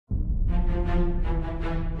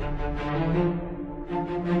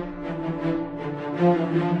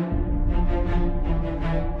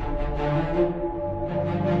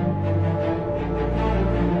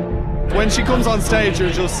When she comes on stage,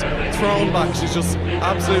 you're just thrown back. She's just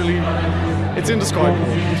absolutely, it's indescribable.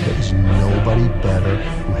 There's nobody better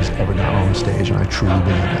who has ever gone on stage, and I truly believe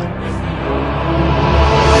that.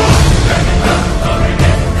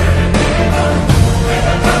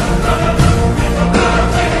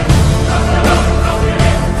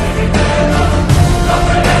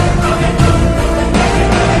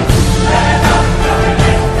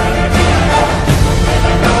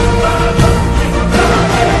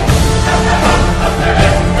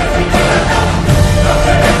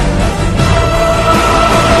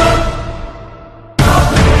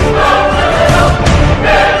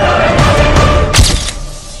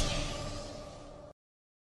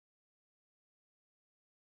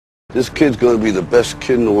 This kid's gonna be the best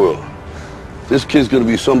kid in the world. This kid's gonna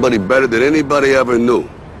be somebody better than anybody ever knew.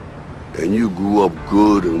 And you grew up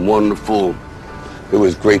good and wonderful. It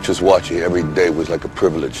was great just watching you every day. It was like a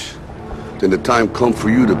privilege. Then the time come for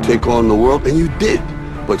you to take on the world, and you did.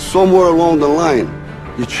 But somewhere along the line,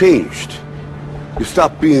 you changed. You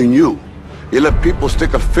stopped being you. You let people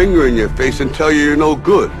stick a finger in your face and tell you you're no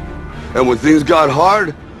good. And when things got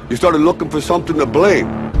hard, you started looking for something to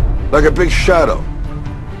blame, like a big shadow.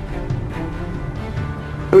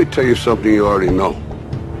 Let me tell you something you already know.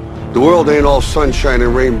 The world ain't all sunshine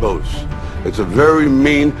and rainbows. It's a very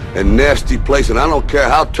mean and nasty place, and I don't care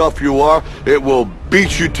how tough you are, it will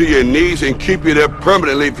beat you to your knees and keep you there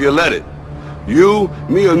permanently if you let it. You,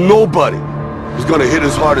 me, or nobody is gonna hit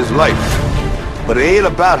as hard as life. But it ain't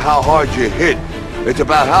about how hard you hit. It's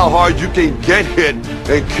about how hard you can get hit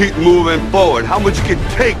and keep moving forward. How much you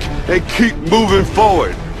can take and keep moving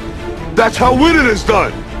forward. That's how winning is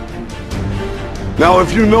done. Now,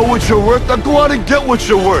 if you know what you're worth, now go out and get what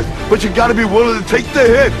you're worth. But you gotta be willing to take the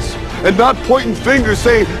hits and not pointing fingers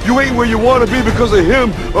saying you ain't where you want to be because of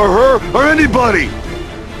him or her or anybody.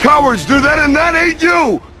 Cowards do that, and that ain't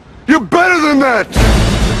you. You're better than that.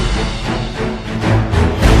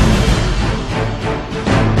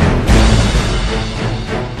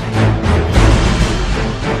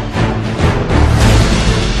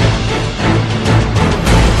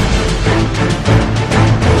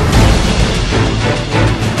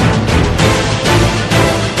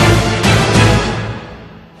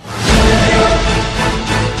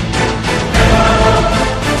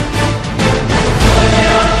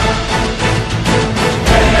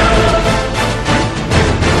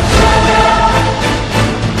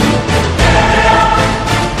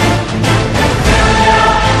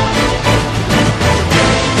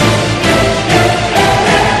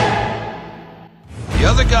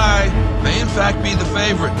 Be the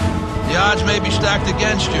favorite. The odds may be stacked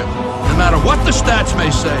against you. No matter what the stats may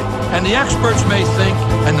say, and the experts may think,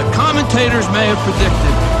 and the commentators may have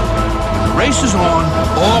predicted, when the race is on,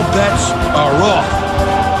 all bets are off.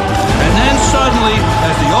 And then suddenly,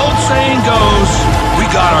 as the old saying goes, we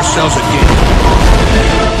got ourselves a game.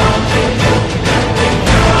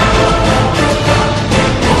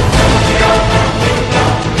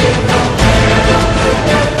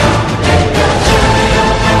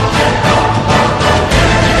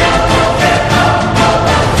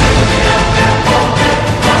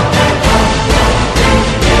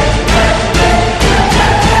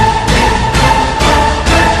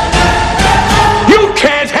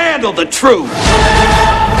 The truth.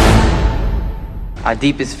 Our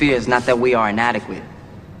deepest fear is not that we are inadequate.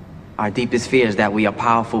 Our deepest fear is that we are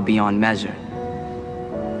powerful beyond measure.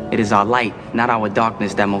 It is our light, not our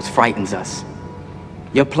darkness, that most frightens us.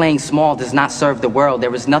 Your playing small does not serve the world.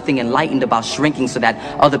 There is nothing enlightened about shrinking so that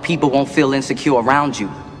other people won't feel insecure around you.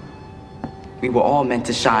 We were all meant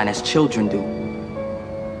to shine as children do.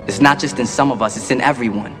 It's not just in some of us, it's in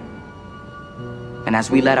everyone. And as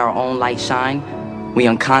we let our own light shine, we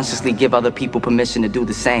unconsciously give other people permission to do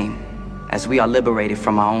the same, as we are liberated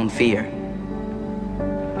from our own fear.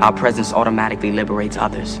 Our presence automatically liberates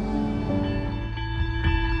others.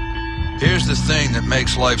 Here's the thing that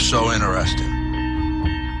makes life so interesting.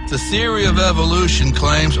 The theory of evolution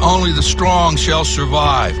claims only the strong shall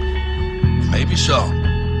survive. Maybe so.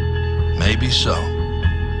 Maybe so.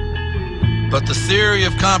 But the theory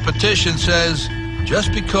of competition says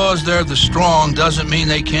just because they're the strong doesn't mean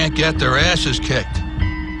they can't get their asses kicked.